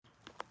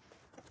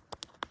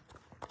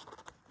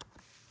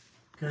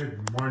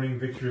Good morning,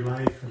 Victory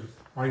Life, and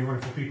all you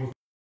wonderful people.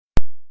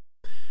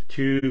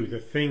 To the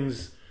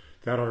things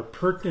that are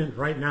pertinent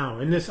right now,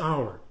 in this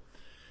hour.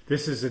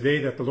 This is the day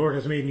that the Lord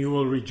has made, and you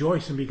will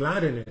rejoice and be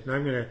glad in it. And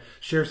I'm going to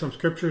share some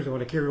scriptures. I want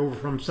to carry over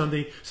from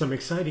Sunday some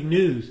exciting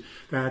news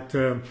that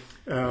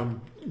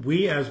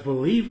we as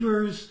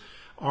believers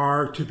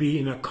are to be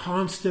in a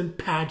constant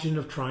pageant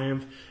of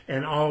triumph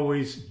and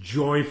always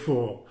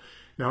joyful.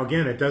 Now,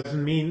 again, it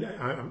doesn't mean,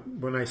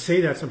 when I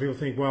say that, some people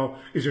think, well,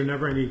 is there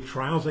never any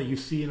trials that you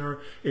see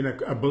in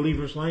a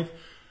believer's life?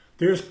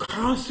 There's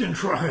constant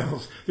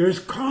trials. There's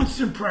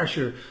constant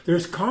pressure.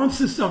 There's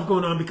constant stuff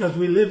going on because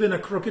we live in a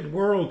crooked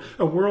world,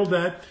 a world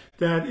that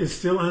is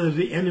still under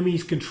the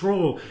enemy's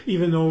control,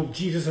 even though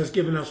Jesus has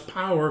given us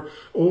power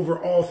over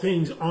all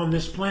things on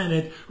this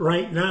planet.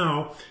 Right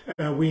now,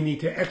 we need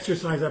to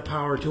exercise that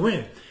power to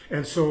win.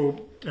 And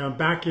so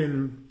back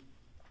in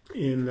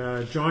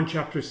John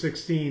chapter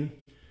 16,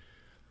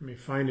 let me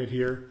find it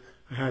here.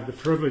 I had the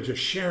privilege of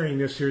sharing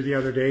this here the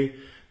other day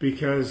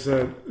because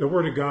the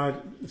Word of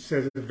God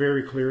says it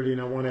very clearly,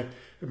 and I want to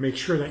make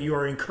sure that you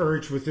are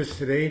encouraged with this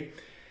today.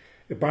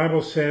 The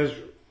Bible says,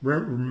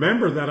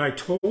 remember that I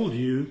told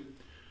you,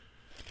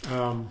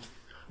 well,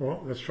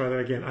 let's try that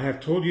again. I have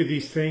told you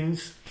these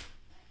things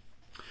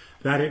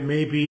that it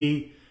may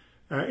be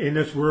in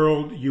this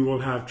world you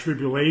will have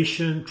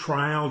tribulation,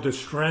 trial,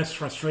 distress,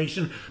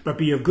 frustration, but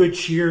be of good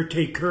cheer,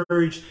 take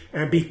courage,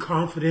 and be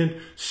confident,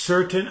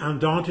 certain,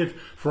 undaunted,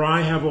 for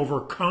I have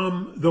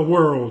overcome the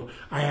world.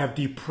 I have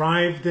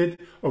deprived it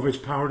of its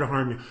power to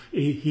harm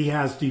you. He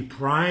has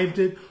deprived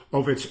it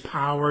of its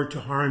power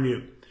to harm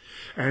you.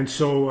 And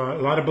so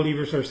a lot of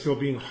believers are still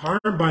being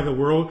harmed by the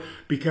world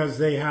because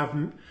they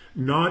have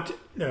not,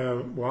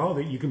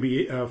 you can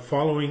be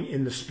following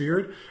in the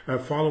Spirit,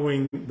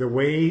 following the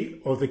way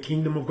of the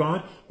kingdom of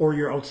God, or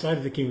you're outside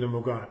of the kingdom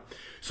of God.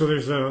 So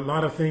there's a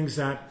lot of things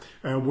that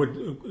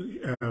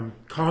would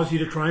cause you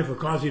to triumph or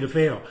cause you to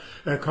fail,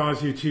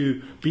 cause you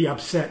to be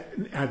upset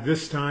at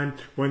this time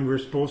when we're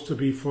supposed to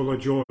be full of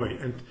joy.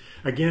 And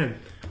again,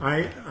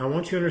 I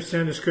want you to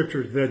understand the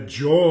scripture. The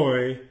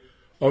joy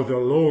of the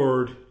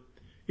Lord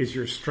is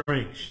your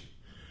strength.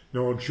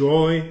 No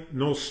joy,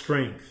 no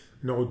strength.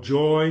 No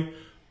joy,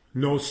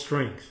 no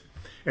strength.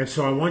 And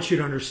so I want you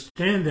to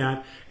understand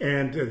that,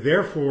 and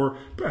therefore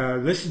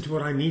listen to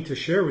what I need to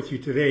share with you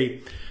today,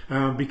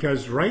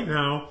 because right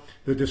now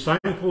the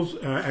disciples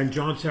in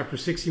John chapter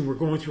 16 were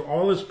going through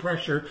all this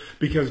pressure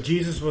because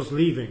Jesus was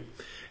leaving.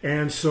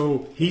 And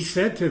so he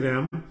said to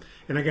them,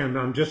 and again,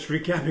 I'm just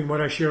recapping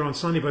what I shared on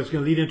Sunday, but it's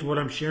going to lead into what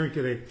I'm sharing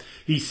today.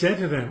 He said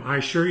to them, I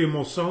assure you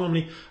most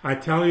solemnly, I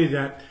tell you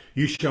that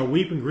you shall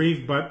weep and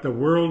grieve, but the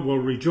world will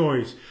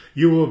rejoice.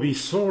 You will be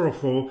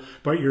sorrowful,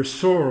 but your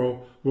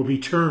sorrow will be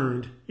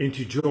turned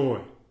into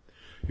joy.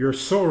 Your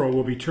sorrow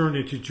will be turned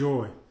into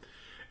joy.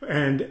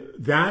 And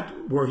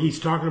that, where he's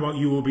talking about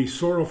you will be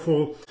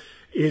sorrowful,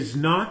 is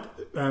not,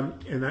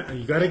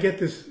 you got to get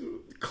this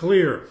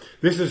clear.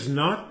 This is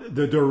not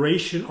the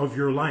duration of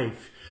your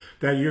life,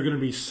 that you're going to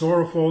be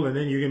sorrowful and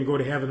then you're going to go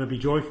to heaven and be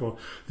joyful.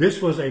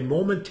 This was a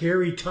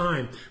momentary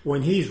time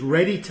when he's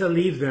ready to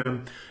leave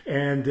them.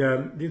 And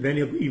then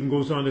he even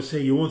goes on to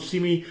say, you won't see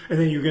me and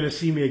then you're going to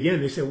see me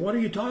again. They say, what are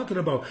you talking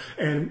about?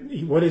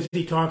 And what is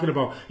he talking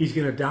about? He's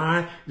going to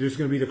die. There's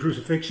going to be the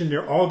crucifixion.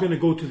 They're all going to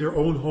go to their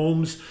own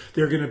homes.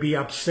 They're going to be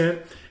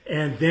upset.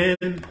 And then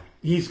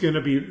he's going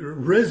to be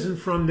risen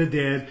from the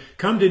dead,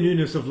 come to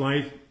newness of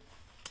life.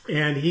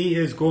 And he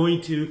is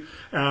going to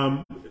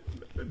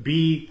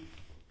be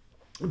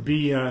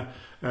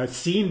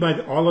seen by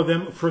all of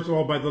them. First of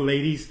all, by the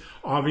ladies,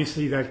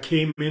 obviously, that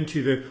came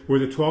into where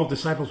the 12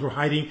 disciples were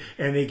hiding,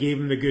 and they gave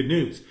them the good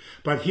news.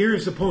 But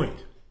here's the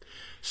point.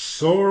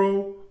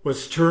 Sorrow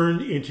was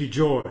turned into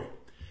joy.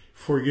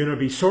 For you're going to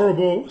be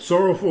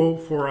sorrowful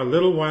for a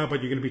little while,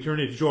 but you're going to be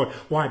turned into joy.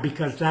 Why?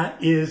 Because that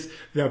is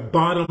the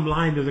bottom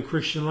line of the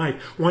Christian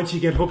life. Once you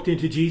get hooked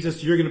into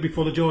Jesus, you're going to be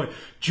full of joy.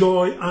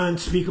 Joy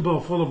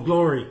unspeakable, full of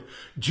glory.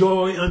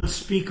 Joy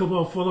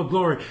unspeakable, full of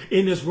glory.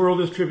 In this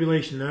world is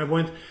tribulation. And I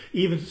went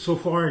even so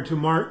far into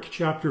Mark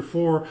chapter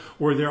 4,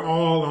 where they're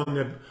all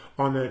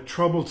on the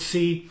troubled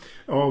sea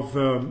of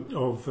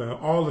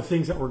all the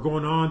things that were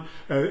going on,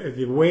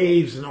 the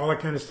waves and all that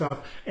kind of stuff.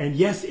 And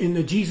yes, in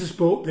the Jesus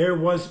boat, there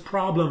was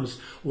problems.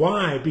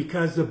 Why?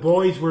 Because the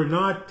boys were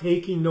not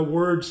taking the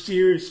word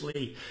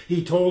seriously.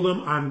 He told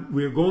them,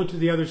 we're going to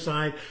the other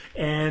side,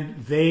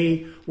 and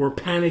they were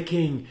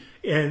panicking,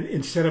 and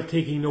instead of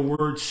taking the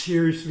word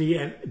seriously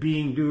and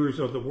being doers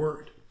of the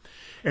word.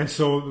 And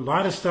so a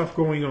lot of stuff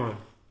going on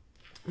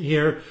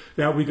here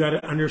that we got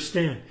to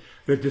understand.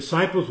 The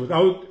disciples,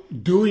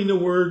 without doing the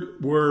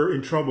word, were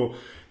in trouble.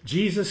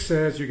 Jesus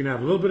says you're going to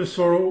have a little bit of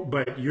sorrow,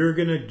 but your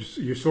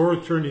sorrow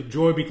turn to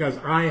joy because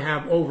I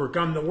have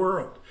overcome the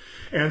world.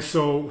 And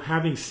so,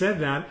 having said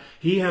that,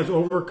 he has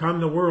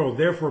overcome the world.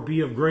 Therefore, be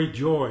of great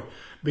joy.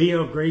 Be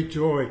of great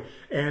joy,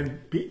 and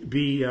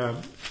be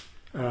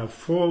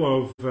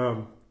full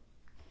of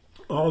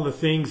all the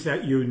things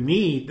that you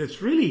need.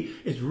 It's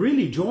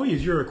really joy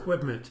is your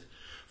equipment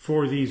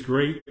for these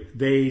great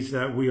days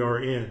that we are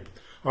in.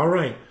 All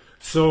right.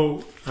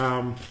 So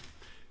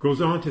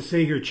goes on to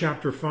say here,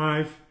 chapter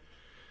 5.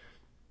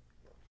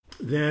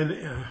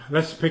 Then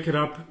let's pick it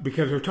up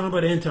because we're talking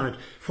about end times.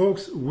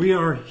 Folks, we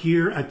are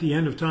here at the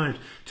end of times.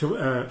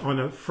 On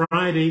a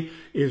Friday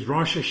is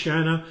Rosh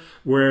Hashanah,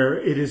 where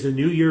it is a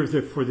new year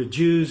for the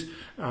Jews.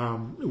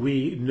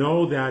 We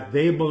know that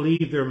they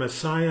believe their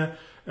Messiah,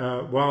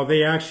 while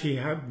they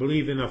actually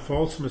believe in a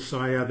false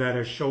Messiah that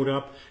has showed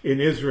up in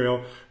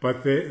Israel,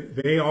 but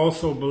they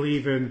also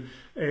believe in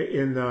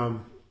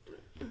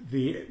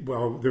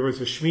there was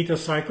the Shemitah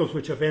cycles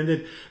which have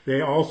ended. They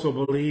also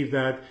believe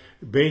that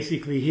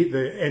basically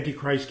the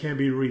Antichrist can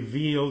be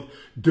revealed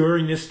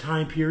during this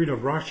time period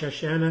of Rosh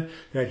Hashanah,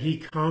 that he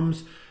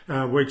comes,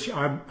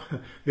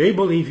 they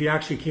believe he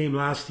actually came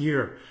last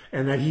year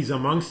and that he's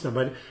amongst them.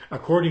 But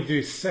according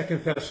to 2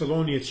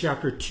 Thessalonians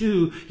chapter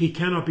 2, he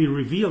cannot be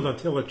revealed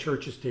until the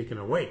church is taken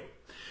away.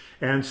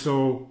 And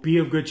so be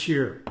of good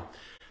cheer.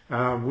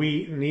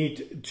 We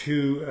need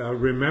to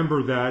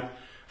remember that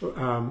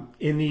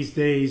in these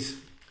days,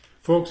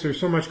 folks, there's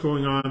so much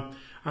going on.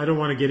 I don't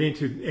want to get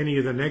into any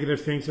of the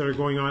negative things that are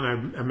going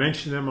on. I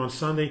mentioned them on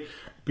Sunday.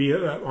 Be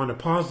on the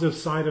positive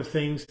side of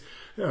things.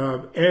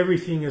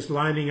 Everything is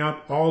lining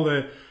up. All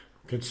the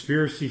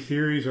conspiracy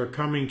theories are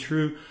coming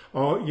true.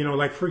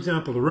 Like for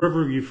example, the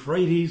river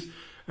Euphrates,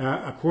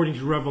 according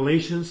to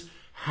Revelations,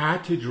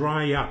 had to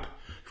dry up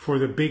for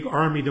the big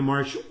army to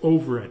march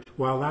over it.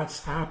 Well,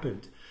 that's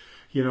happened.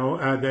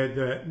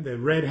 The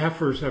red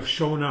heifers have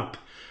shown up.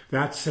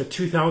 That's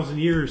 2,000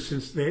 years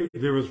since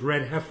there was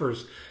red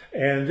heifers,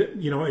 and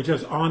it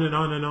just on and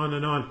on and on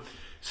and on.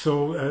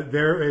 So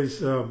there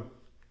is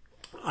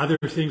other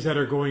things that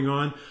are going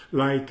on,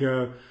 like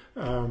the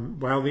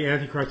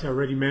Antichrist I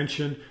already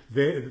mentioned,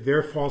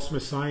 their false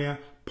Messiah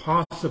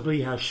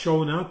possibly has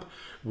shown up.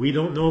 We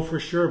don't know for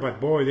sure,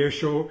 but boy, they're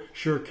sure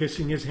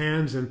kissing his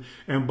hands and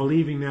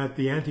believing that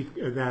it'd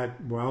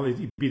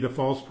be the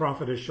false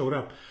prophet has showed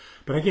up.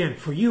 But again,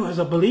 for you as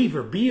a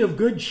believer, be of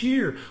good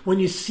cheer. When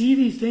you see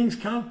these things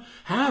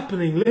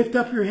happening, lift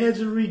up your heads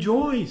and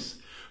rejoice.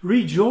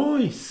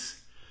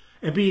 Rejoice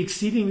and be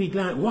exceedingly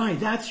glad. Why?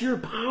 That's your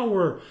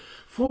power.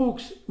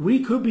 Folks,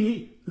 we could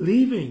be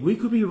leaving. We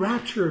could be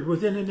raptured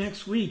within the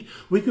next week.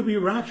 We could be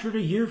raptured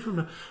a year from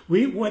now.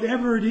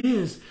 Whatever it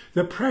is,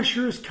 the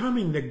pressure is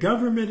coming. The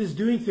government is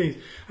doing things.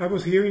 I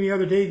was hearing the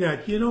other day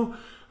that,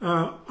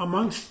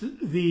 amongst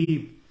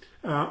the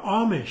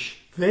Amish,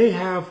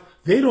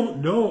 they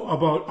don't know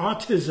about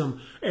autism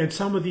and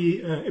some of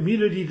the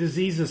immunity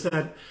diseases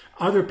that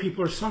other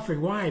people are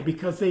suffering. Why?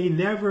 Because they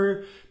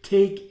never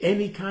take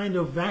any kind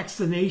of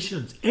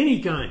vaccinations, any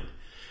kind.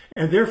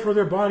 And therefore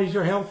their bodies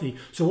are healthy.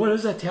 So what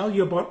does that tell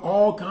you about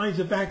all kinds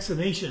of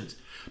vaccinations?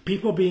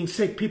 People being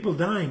sick, people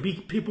dying,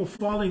 people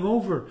falling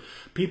over,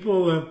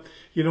 people,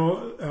 they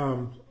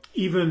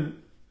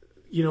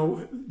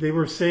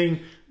were saying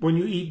when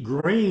you eat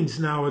grains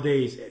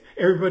nowadays,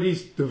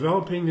 everybody's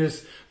developing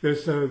this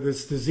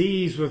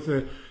disease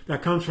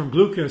that comes from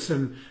glucose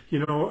and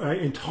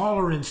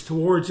intolerance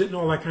towards it and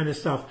all that kind of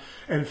stuff.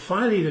 And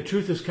finally, the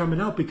truth is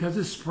coming out because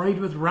it's sprayed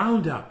with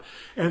Roundup,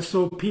 and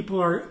so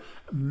people are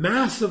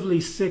massively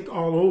sick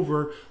all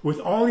over with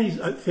all these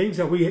things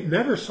that we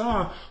never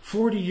saw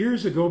 40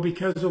 years ago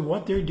because of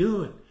what they're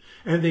doing,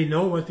 and they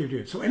know what they're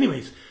doing. So,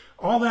 anyways.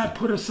 All that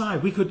put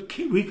aside, we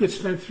could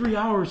spend 3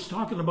 hours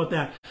talking about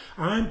that.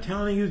 I'm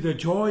telling you, the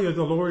joy of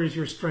the Lord is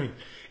your strength.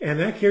 And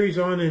that carries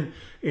on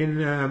in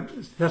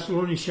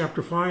Thessalonians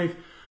chapter 5.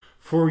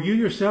 For you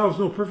yourselves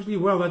know perfectly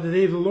well that the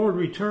day of the Lord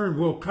return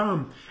will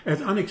come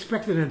as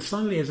unexpected and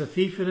suddenly as a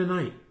thief in the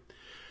night.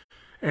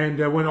 And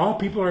when all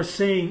people are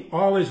saying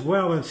all is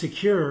well and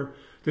secure,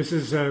 this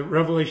is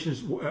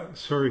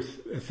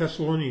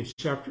Thessalonians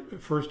chapter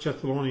 1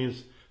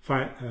 Thessalonians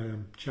 5,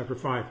 chapter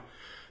 5.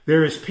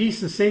 There is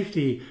peace and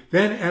safety.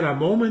 Then at a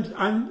moment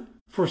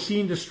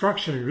unforeseen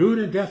destruction, ruin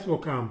and death will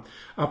come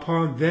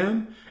upon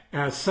them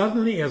as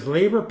suddenly as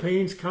labor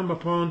pains come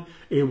upon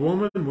a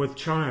woman with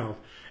child.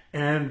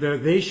 And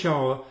they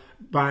shall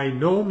by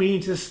no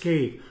means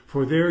escape,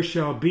 for there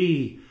shall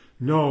be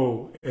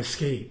no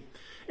escape.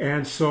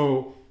 And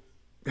so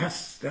that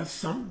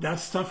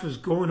stuff is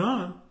going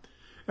on.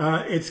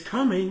 It's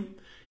coming.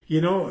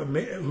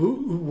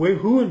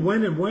 Who and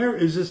when and where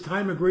is this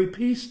time of great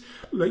peace?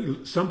 Like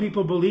some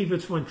people believe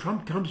it's when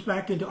Trump comes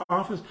back into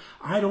office.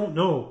 I don't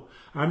know.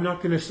 I'm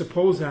not going to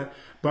suppose that.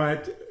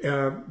 But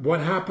what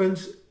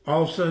happens?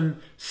 All of a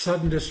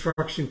sudden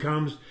destruction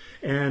comes.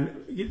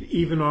 And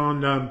even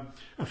on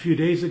a few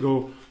days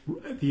ago,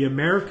 the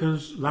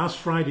Americans, last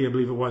Friday, I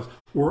believe it was,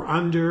 were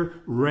under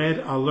red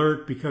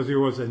alert because there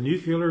was a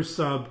nuclear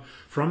sub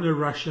from the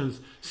Russians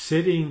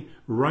sitting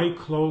right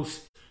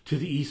close to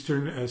the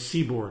eastern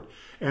seaboard.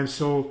 And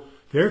so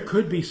there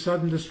could be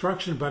sudden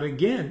destruction. But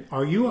again,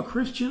 are you a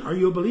Christian? Are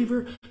you a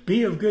believer?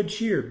 Be of good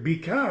cheer,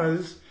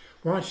 because,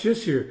 watch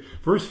this here,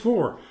 verse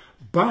 4.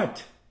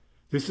 But,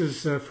 this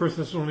is 1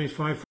 Thessalonians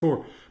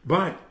 5:4.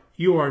 But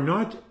you are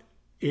not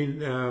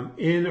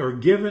in or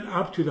given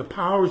up to the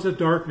powers of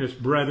darkness,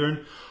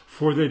 brethren,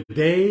 for the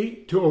day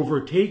to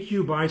overtake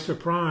you by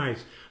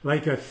surprise,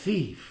 like a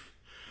thief.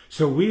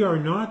 So we are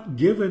not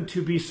given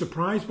to be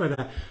surprised by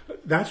that.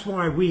 That's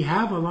why we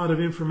have a lot of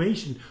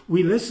information.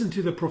 We listen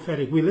to the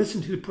prophetic. We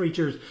listen to the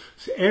preachers.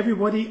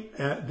 Everybody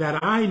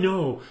that I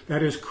know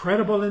that is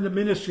credible in the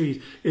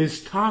ministries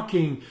is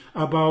talking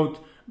about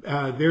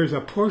there's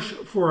a push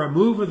for a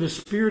move of the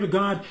Spirit of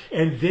God,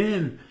 and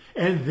then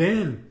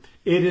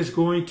it is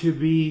going to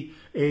be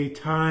a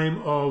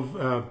time of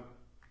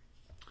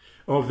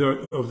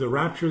the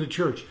rapture of the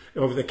church,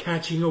 of the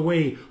catching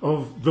away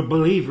of the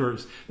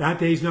believers. That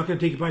day is not going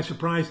to take you by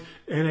surprise.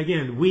 And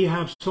again, we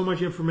have so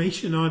much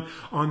information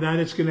on that.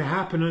 It's going to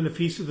happen on the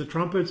Feast of the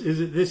Trumpets.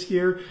 Is it this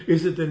year?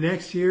 Is it the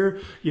next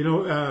year?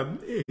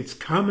 It's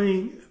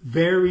coming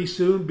very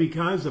soon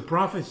because the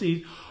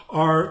prophecies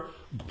are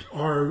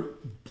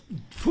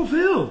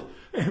fulfilled.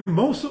 And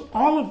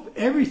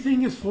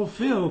everything is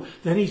fulfilled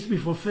that needs to be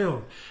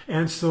fulfilled.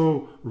 And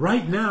so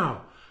right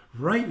now,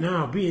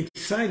 be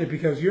excited,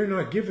 because you're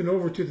not given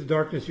over to the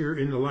darkness, you're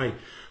in the light.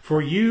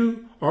 For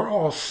you are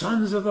all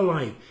sons of the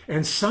light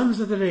and sons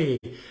of the day,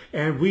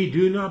 and we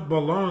do not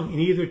belong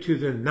either to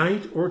the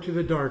night or to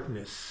the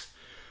darkness.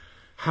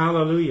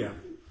 Hallelujah.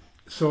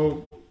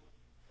 So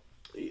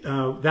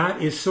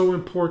that is so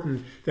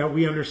important that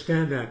we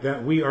understand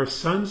that we are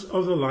sons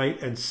of the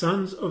light and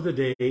sons of the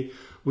day.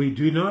 We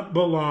do not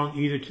belong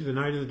either to the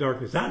night or the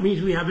darkness. That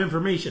means we have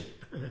information.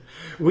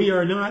 We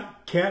are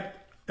not kept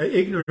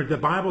ignorant. The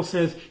Bible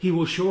says he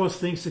will show us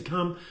things to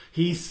come.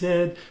 He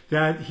said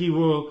that he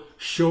will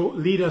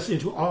lead us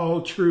into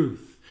all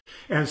truth.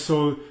 And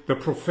so the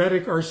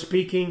prophetic are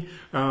speaking,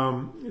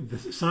 the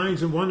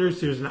signs and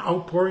wonders. There's an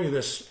outpouring of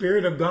the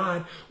Spirit of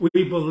God.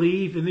 We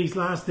believe in these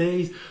last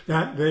days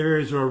that there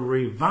is a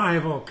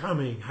revival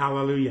coming.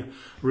 Hallelujah.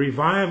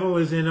 Revival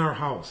is in our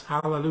house.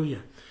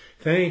 Hallelujah.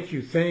 Thank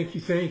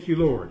you,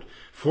 Lord,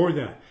 for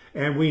that.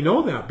 And we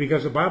know that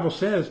because the Bible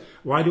says,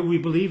 why do we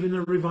believe in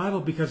the revival?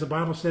 Because the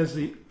Bible says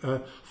the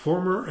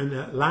former and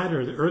the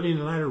latter, the early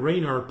and the latter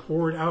rain are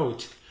poured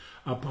out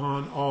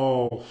upon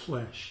all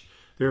flesh.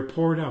 They're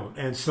poured out.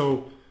 And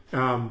so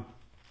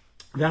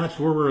that's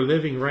where we're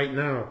living right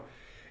now.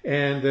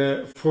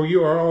 And for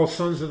you are all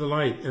sons of the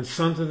light and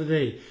sons of the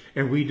day,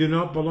 and we do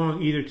not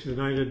belong either to the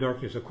night or the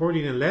darkness.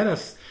 According, and let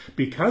us,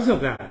 because of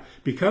that,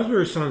 because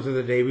we're sons of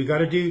the day, we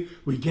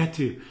get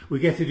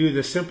to do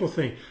the simple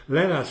thing.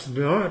 Let us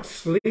not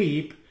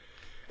sleep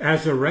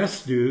as the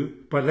rest do,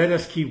 but let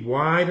us keep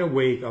wide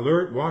awake,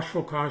 alert,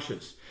 watchful,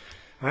 cautious.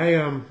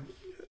 I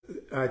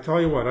tell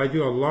you what, I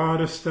do a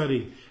lot of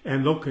study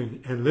and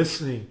looking and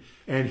listening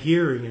and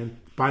hearing, and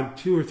by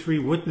 2 or 3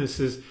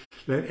 witnesses,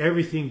 let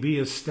everything be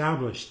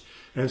established.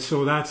 And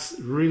so that's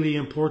really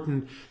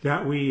important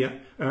that we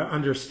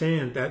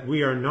understand that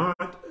we are not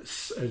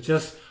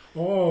just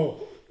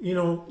all,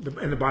 and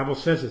the Bible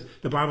says this.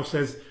 The Bible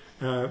says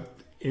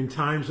in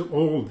times of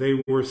old,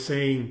 they were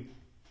saying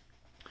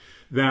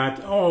that,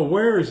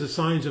 where is the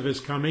signs of his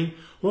coming?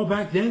 Well,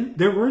 back then,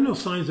 there were no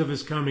signs of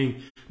his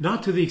coming,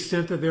 not to the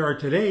extent that there are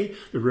today.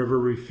 The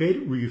river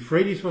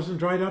Euphrates wasn't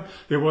dried up.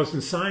 There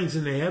wasn't signs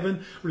in the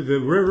heaven. The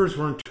rivers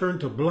weren't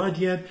turned to blood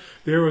yet.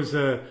 There was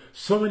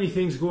so many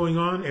things going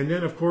on. And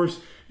then, of course,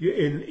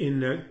 in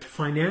the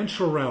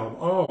financial realm,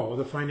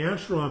 the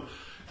financial realm,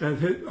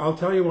 I'll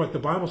tell you what, the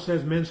Bible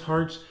says men's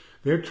hearts,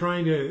 they're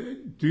trying to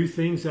do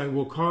things that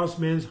will cause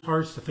men's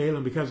hearts to fail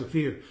them because of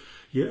fear.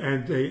 Yeah,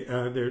 and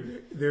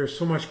there's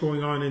so much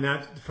going on in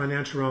that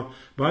financial realm.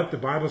 But the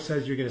Bible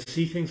says you're going to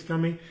see things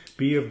coming.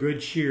 Be of good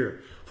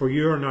cheer. For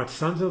you are not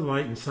sons of the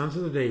light and sons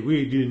of the day.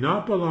 We do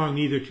not belong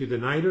neither to the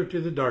night or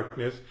to the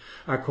darkness.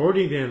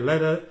 According then,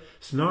 let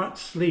us not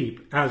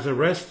sleep as the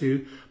rest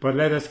do, but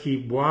let us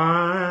keep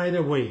wide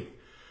awake,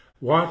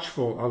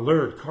 watchful,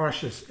 alert,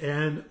 cautious,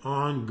 and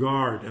on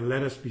guard. And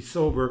let us be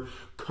sober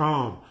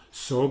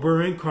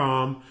and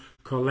calm,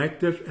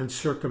 collective and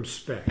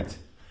circumspect.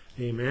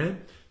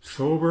 Amen.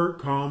 Sober,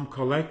 calm,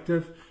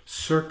 collective,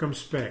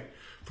 circumspect.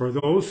 For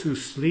those who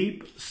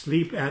sleep,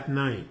 sleep at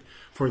night.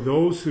 For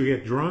those who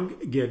get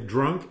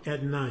drunk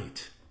at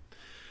night.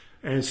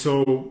 And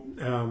so,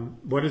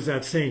 what is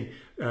that saying?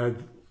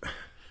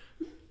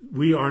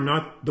 We are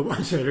not the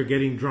ones that are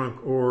getting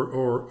drunk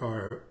or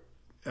are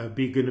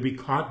going to be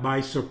caught by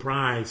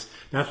surprise.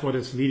 That's what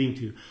it's leading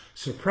to.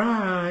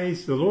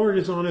 Surprise! The Lord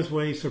is on his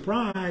way.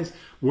 Surprise!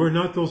 We're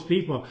not those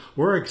people.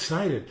 We're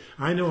excited.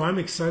 I know I'm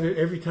excited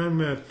every time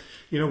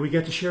we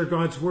get to share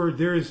God's word.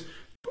 There is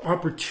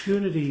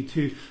opportunity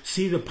to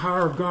see the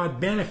power of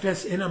God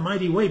manifest in a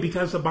mighty way,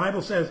 because the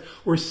Bible says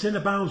where sin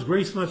abounds,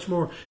 grace much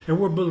more. And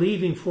we're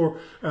believing for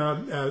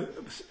the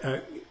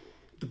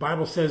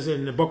Bible says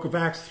in the book of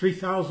Acts,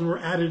 3,000 were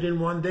added in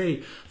one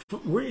day.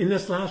 We're in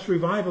this last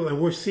revival, and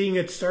we're seeing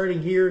it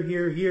starting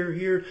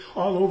here,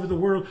 all over the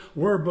world.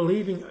 We're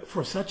believing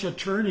for such a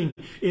turning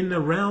in the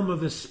realm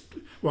of this.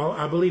 Well,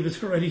 I believe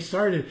it's already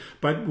started,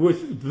 but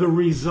with the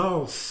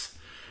results.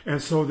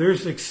 And so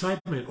there's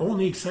excitement,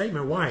 only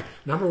excitement. Why?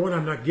 Number one,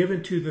 I'm not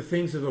given to the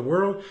things of the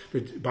world.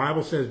 The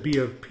Bible says, be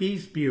of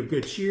peace, be of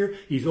good cheer.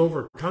 He's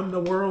overcome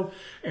the world.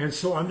 And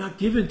so I'm not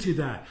given to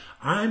that.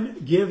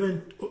 I'm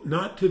given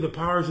not to the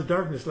powers of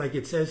darkness, like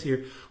it says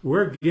here.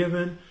 We're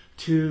given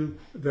to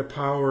the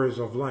powers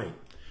of light.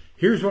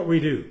 Here's what we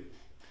do.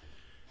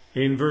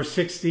 In verse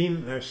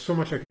 16, there's so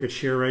much I could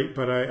share, right?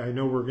 But I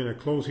know we're going to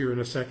close here in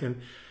a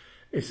second.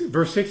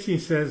 Verse 16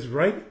 says,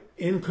 right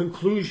in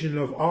conclusion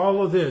of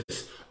all of this,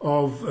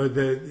 of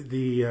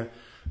we're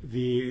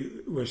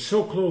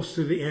so close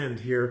to the end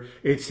here,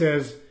 it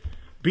says,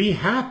 be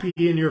happy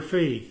in your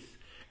faith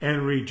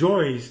and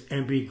rejoice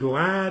and be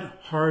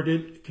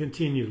glad-hearted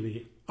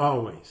continually,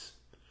 always.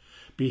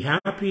 Be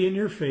happy in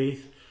your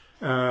faith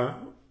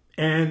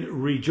and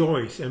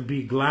rejoice and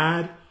be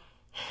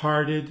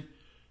glad-hearted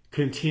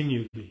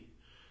continually.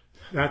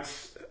 That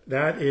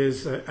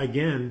is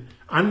again,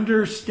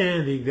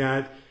 understanding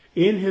that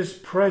in his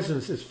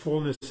presence is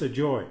fullness of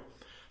joy.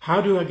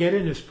 How do I get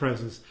in his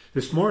presence?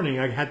 This morning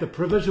I had the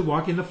privilege of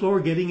walking the floor,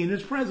 getting in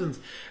his presence.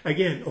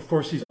 Again, of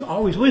course, he's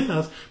always with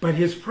us, but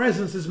his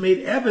presence is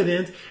made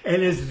evident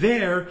and is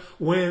there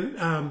when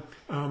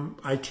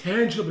I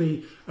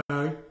tangibly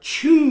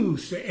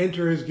choose to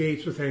enter his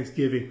gates with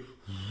thanksgiving.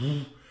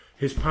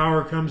 His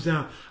power comes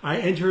down. I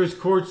enter his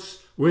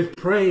courts with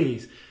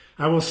praise.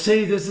 I will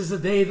say, this is the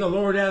day the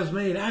Lord has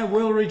made. I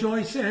will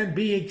rejoice and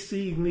be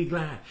exceedingly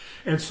glad.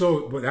 And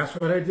so that's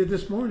what I did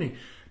this morning.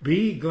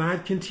 Be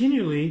glad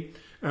continually,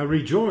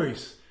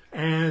 rejoice.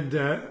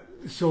 And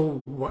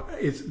so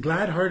it's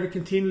glad-hearted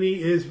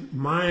continually is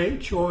my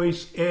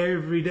choice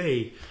every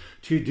day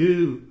to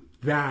do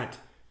that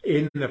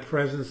in the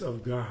presence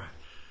of God.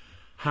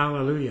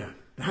 Hallelujah.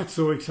 That's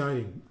so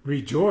exciting.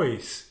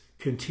 Rejoice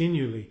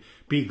continually.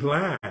 Be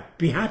glad.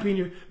 Be happy in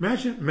your...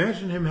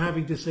 Imagine him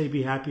having to say,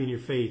 be happy in your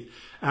faith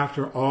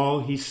after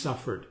all he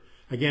suffered.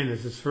 Again,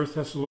 this is 1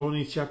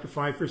 Thessalonians chapter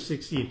 5, verse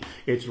 16.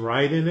 It's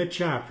right in the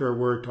chapter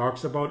where it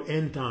talks about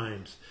end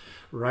times.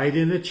 Right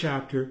in the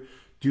chapter.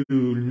 Do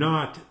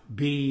not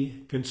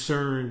be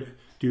concerned.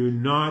 Do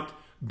not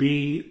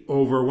be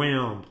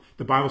overwhelmed.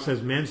 The Bible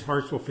says men's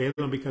hearts will fail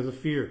them because of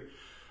fear.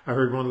 I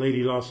heard one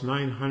lady lost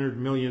 $900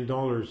 million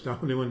down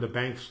there when the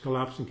banks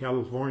collapsed in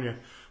California.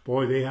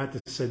 Boy, they had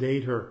to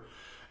sedate her.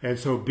 And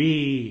so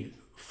be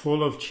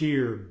full of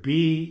cheer.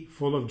 Be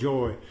full of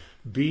joy.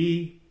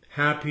 Be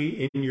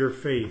happy in your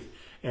faith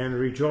and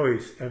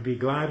rejoice and be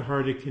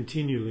glad-hearted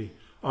continually,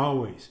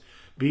 always.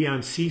 Be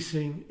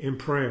unceasing in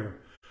prayer,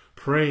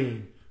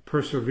 praying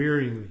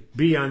perseveringly.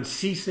 Be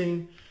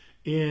unceasing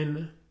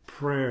in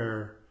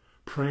prayer,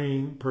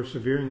 praying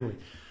perseveringly.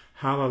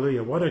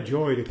 Hallelujah. What a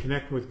joy to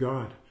connect with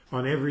God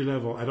on every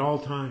level at all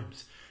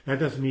times. That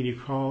doesn't mean you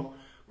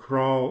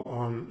crawl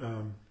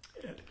on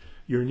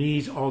your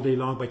knees all day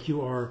long, but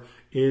you are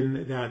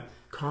in that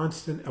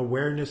constant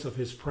awareness of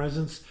his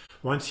presence.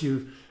 Once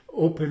you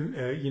open,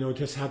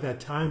 just have that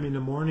time in the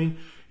morning,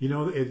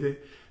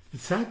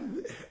 it's that,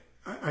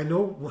 I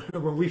know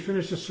when we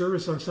finish the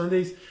service on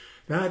Sundays,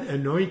 that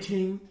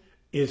anointing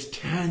is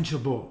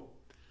tangible.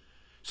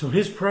 So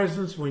his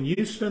presence, when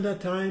you spend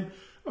that time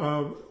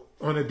on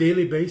a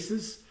daily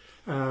basis,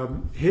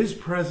 his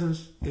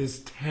presence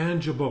is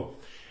tangible.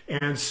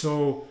 And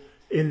so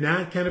in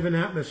that kind of an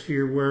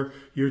atmosphere where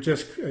you're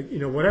just,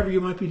 whatever you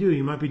might be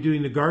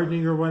doing the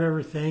gardening or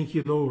whatever, thank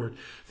you, Lord.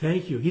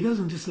 Thank you. He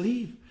doesn't just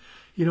leave.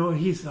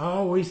 He's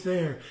always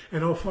there.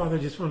 And, oh, Father, I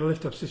just want to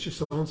lift up Sister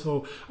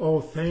So-and-so.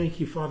 Oh, thank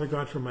you, Father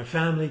God, for my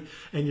family.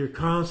 And you're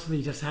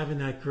constantly just having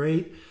that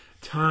great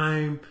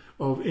time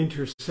of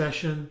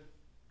intercession.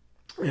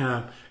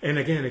 And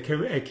again,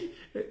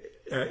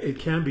 it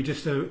can be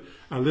just a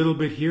little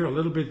bit here, a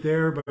little bit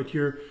there, but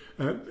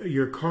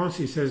you're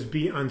constantly, says,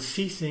 be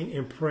unceasing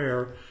in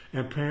prayer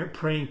and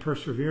praying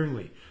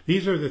perseveringly.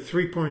 These are the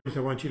 3 points I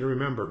want you to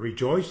remember.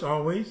 Rejoice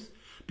always,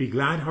 be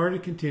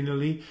glad-hearted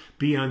continually,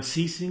 be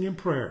unceasing in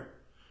prayer.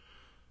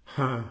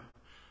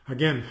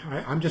 Again,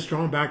 I'm just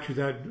drawn back to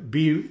that.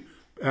 Be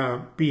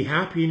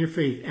happy in your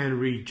faith and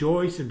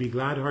rejoice and be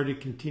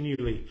glad-hearted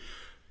continually.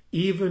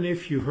 Even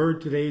if you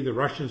heard today the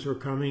Russians were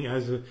coming,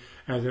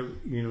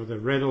 the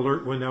red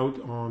alert went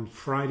out on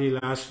Friday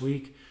last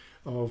week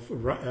of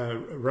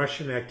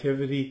Russian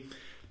activity,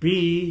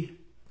 be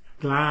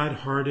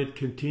glad-hearted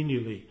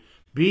continually.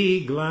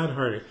 Be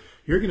glad-hearted.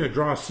 You're going to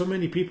draw so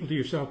many people to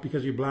yourself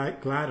because you're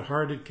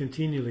glad-hearted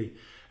continually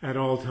at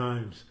all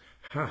times.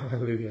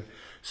 Hallelujah.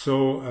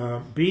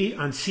 So be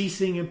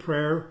unceasing in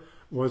prayer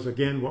was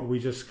again what we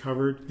just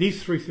covered.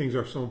 These 3 things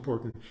are so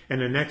important. And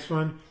the next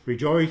one,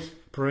 rejoice,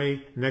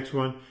 pray. Next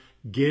one,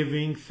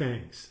 giving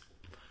thanks.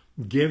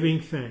 Giving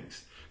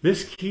thanks.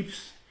 This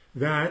keeps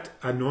that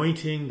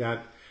anointing,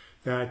 that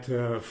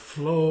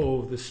flow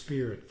of the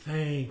Spirit,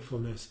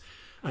 thankfulness.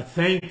 A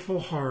thankful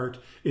heart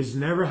is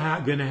never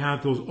going to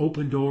have those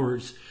open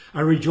doors.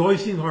 A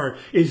rejoicing heart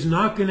is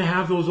not going to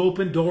have those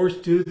open doors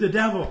to the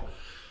devil.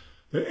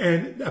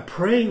 And a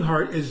praying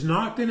heart is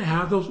not going to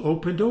have those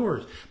open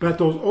doors. But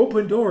those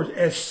open doors,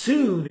 as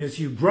soon as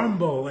you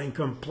grumble and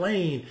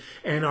complain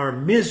and are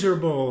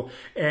miserable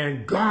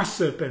and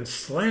gossip and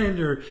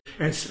slander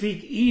and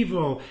speak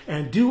evil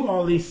and do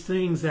all these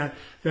things that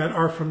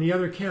are from the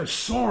other camp,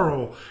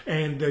 sorrow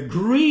and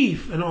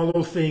grief and all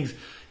those things,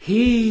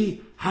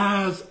 he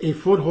has a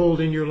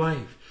foothold in your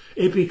life.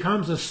 It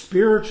becomes a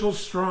spiritual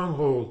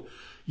stronghold.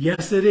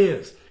 Yes, it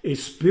is. A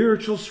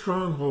spiritual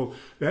stronghold.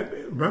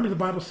 Remember the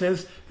Bible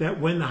says that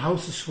when the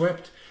house is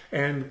swept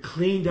and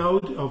cleaned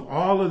out of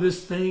all of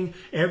this thing,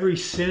 every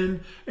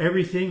sin,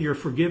 everything, you're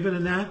forgiven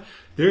in that.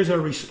 There's a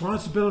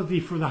responsibility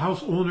for the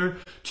house owner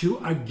to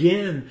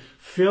again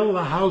fill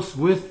the house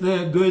with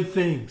the good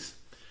things.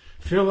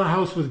 Fill the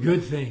house with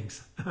good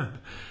things.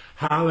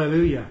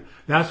 Hallelujah.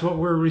 That's what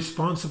we're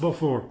responsible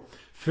for.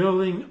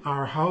 Filling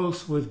our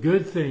house with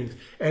good things.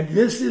 And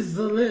this is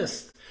the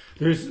list.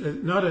 There's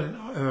not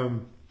a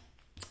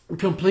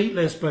complete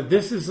list, but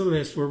this is the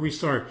list where we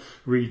start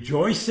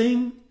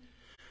rejoicing,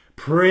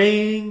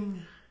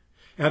 praying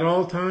at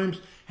all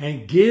times,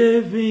 and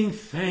giving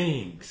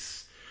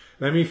thanks.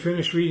 Let me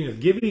finish reading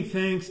it. Giving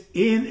thanks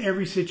in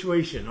every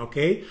situation,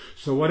 okay?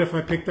 So what if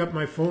I picked up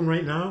my phone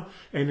right now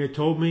and it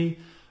told me,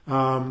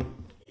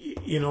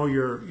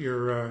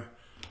 your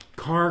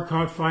car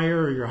caught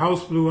fire or your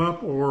house blew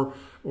up or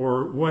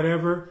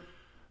whatever.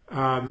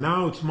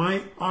 Now it's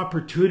my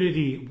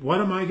opportunity.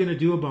 What am I going to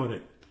do about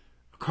it?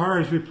 A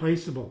car is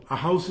replaceable. A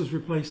house is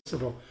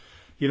replaceable.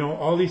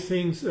 All these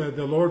things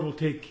the Lord will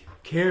take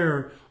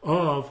care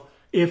of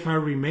if I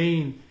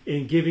remain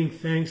in giving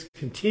thanks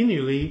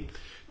continually,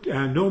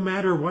 no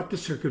matter what the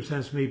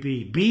circumstance may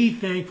be. Be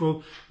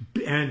thankful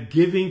and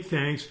giving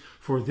thanks,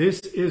 for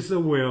this is the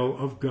will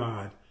of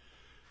God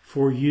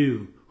for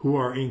you who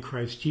are in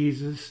Christ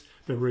Jesus,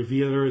 the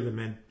revealer,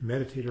 the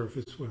meditator of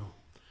his will.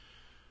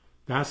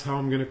 That's how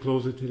I'm going to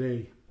close it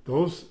today.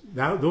 Those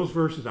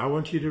verses, I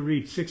want you to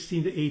read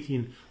 16 to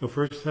 18 of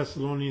 1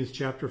 Thessalonians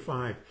chapter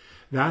 5.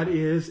 That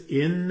is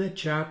in the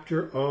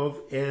chapter of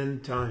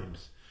end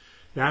times.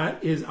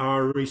 That is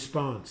our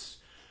response.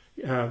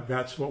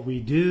 That's what we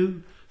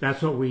do.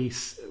 That's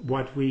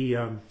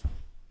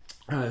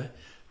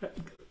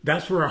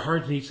that's where our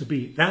heart needs to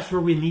be. That's where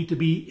we need to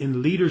be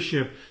in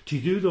leadership to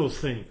do those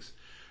things.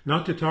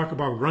 Not to talk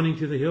about running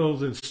to the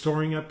hills and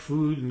storing up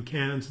food and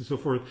cans and so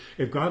forth.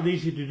 If God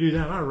leads you to do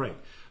that, all right.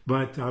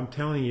 But I'm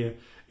telling you,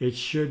 it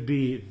should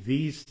be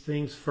these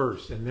things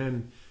first, and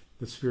then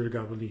the Spirit of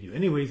God will lead you.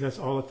 Anyways, that's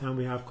all the time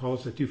we have. Call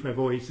us at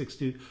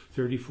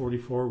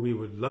 250-862-3044. We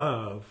would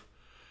love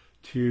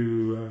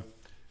to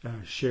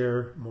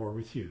share more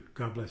with you.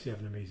 God bless you.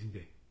 Have an amazing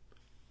day.